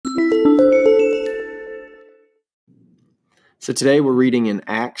So today we're reading in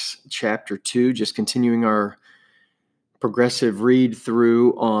Acts chapter 2, just continuing our progressive read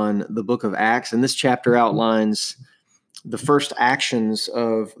through on the book of Acts. And this chapter outlines the first actions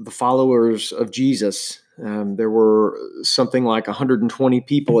of the followers of Jesus. There were something like 120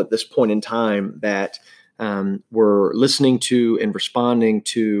 people at this point in time that were listening to and responding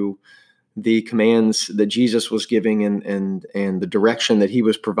to the commands that Jesus was giving and the direction that he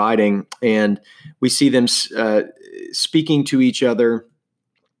was providing. And we see them speaking to each other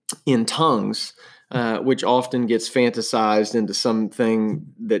in tongues, which often gets fantasized into something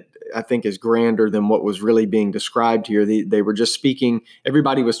that I think is grander than what was really being described here. They were just speaking.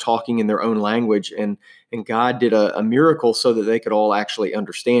 Everybody was talking in their own language, and God did a miracle so that they could all actually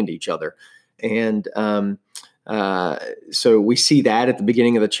understand each other. And so we see that at the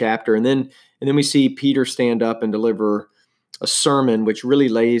beginning of the chapter, and then we see Peter stand up and deliver a sermon, which really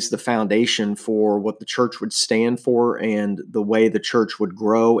lays the foundation for what the church would stand for and the way the church would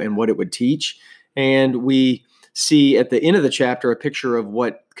grow and what it would teach. And we see at the end of the chapter a picture of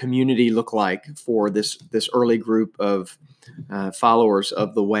what community looked like for this early group of followers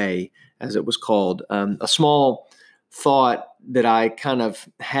of the way, as it was called. A small thought that I kind of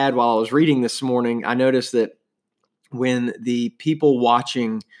had while I was reading this morning, I noticed that when the people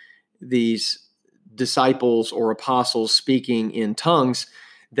watching these disciples or apostles speaking in tongues,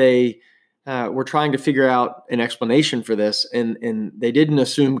 they were trying to figure out an explanation for this, and they didn't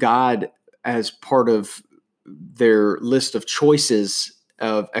assume God as part of their list of choices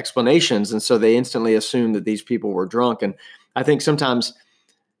of explanations, and so they instantly assumed that these people were drunk. And I think sometimes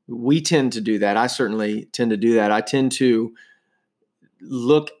we tend to do that. I certainly tend to do that. I tend to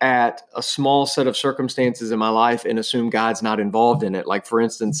look at a small set of circumstances in my life and assume God's not involved in it. Like, for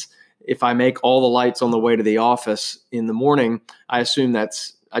instance, if I make all the lights on the way to the office in the morning, I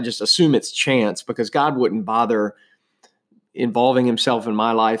just assume it's chance, because God wouldn't bother involving himself in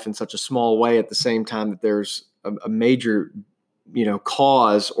my life in such a small way at the same time that there's a major,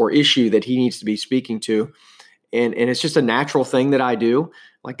 cause or issue that he needs to be speaking to. And it's just a natural thing that I do.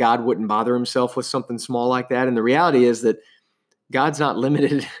 Like, God wouldn't bother himself with something small like that. And the reality is that God's not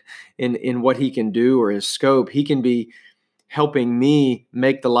limited in what he can do or his scope. He can be helping me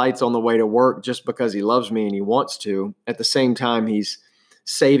make the lights on the way to work just because he loves me and he wants to. At the same time, he's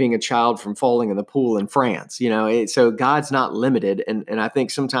saving a child from falling in the pool in France. So God's not limited. And I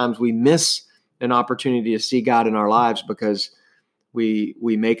think sometimes we miss an opportunity to see God in our lives because we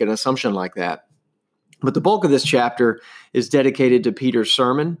make an assumption like that. But the bulk of this chapter is dedicated to Peter's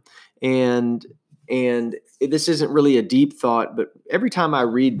sermon. And this isn't really a deep thought, but every time I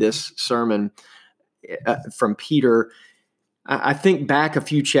read this sermon from Peter, I think back a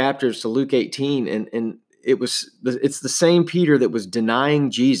few chapters to Luke 18, and it's the same Peter that was denying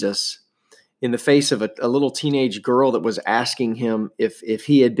Jesus in the face of a little teenage girl that was asking him if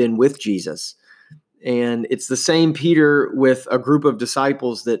he had been with Jesus. And it's the same Peter with a group of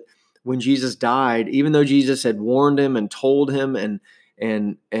disciples that when Jesus died, even though Jesus had warned him and told him and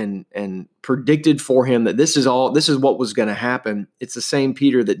predicted for him that this is what was going to happen, it's the same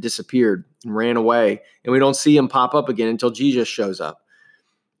Peter that disappeared and ran away, and we don't see him pop up again until Jesus shows up.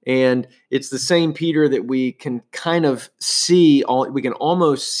 And it's the same Peter that we can kind of see, we can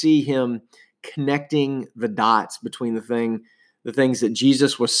almost see him connecting the dots between the things that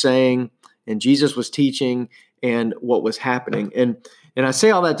Jesus was saying and Jesus was teaching and what was happening. And I say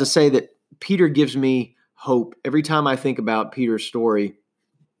all that to say that Peter gives me hope. Every time I think about Peter's story,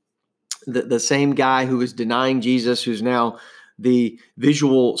 the same guy who was denying Jesus, who's now the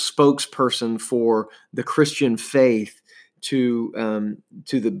visual spokesperson for the Christian faith, to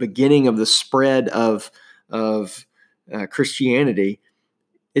the beginning of the spread of Christianity.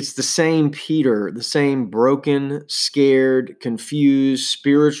 It's the same Peter, the same broken, scared, confused,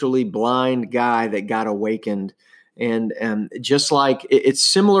 spiritually blind guy that got awakened. And just like it's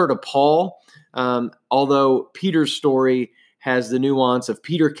similar to Paul, although Peter's story has the nuance of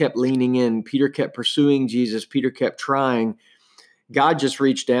Peter kept leaning in, Peter kept pursuing Jesus, Peter kept trying. God just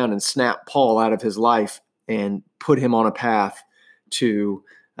reached down and snapped Paul out of his life and put him on a path to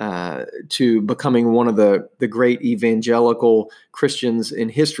becoming one of the great evangelical Christians in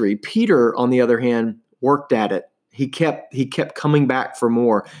history. Peter, on the other hand, worked at it. He kept coming back for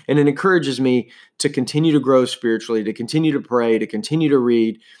more. And it encourages me to continue to grow spiritually, to continue to pray, to continue to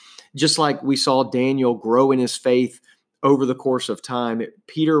read. Just like we saw Daniel grow in his faith over the course of time,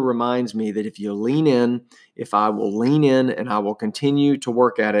 Peter reminds me that if I will lean in and I will continue to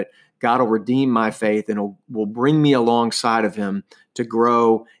work at it, God will redeem my faith and will bring me alongside of him to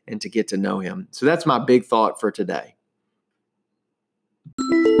grow and to get to know him. So that's my big thought for today.